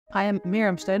I am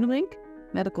Mirjam Steunebrink,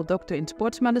 medical doctor in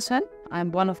sports medicine.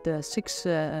 I'm one of the 6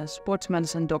 sports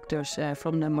medicine doctors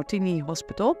from the Martini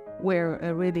Hospital.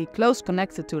 We're really close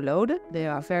connected to Lode. They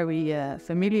are very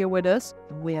familiar with us.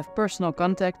 We have personal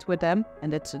contact with them,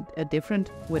 and that's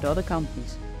different with other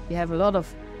companies. We have a lot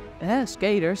of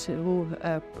skaters who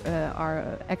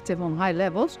are active on high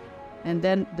levels. And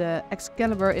then the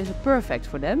Excalibur is perfect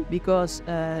for them because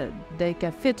they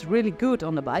can fit really good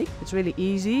on the bike. It's really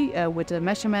easy with the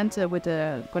measurement, with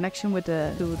the connection with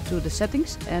to the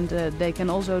settings. And they can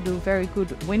also do very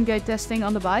good wind gate testing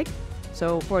on the bike.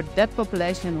 So for that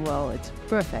population, well, it's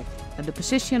perfect. And the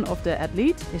position of the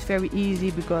athlete is very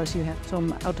easy because you have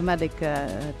some automatic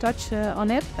touch on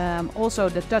it. Also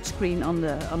the touch screen on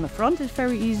the front is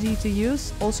very easy to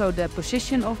use. Also the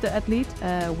position of the athlete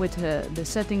with the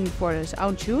setting for his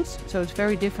own shoes. So it's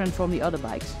very different from the other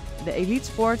bikes. The elite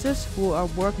sporters who are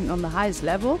working on the highest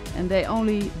level, and they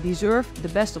only deserve the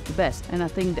best of the best. And I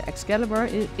think the Excalibur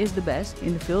is the best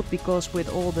in the field because with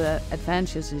all the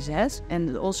advantages it has, and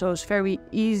it also is very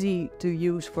easy to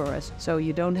use for us. So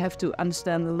you don't have to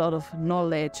understand a lot of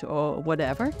knowledge or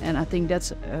whatever. And I think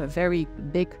that's a very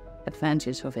big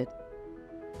advantage of it.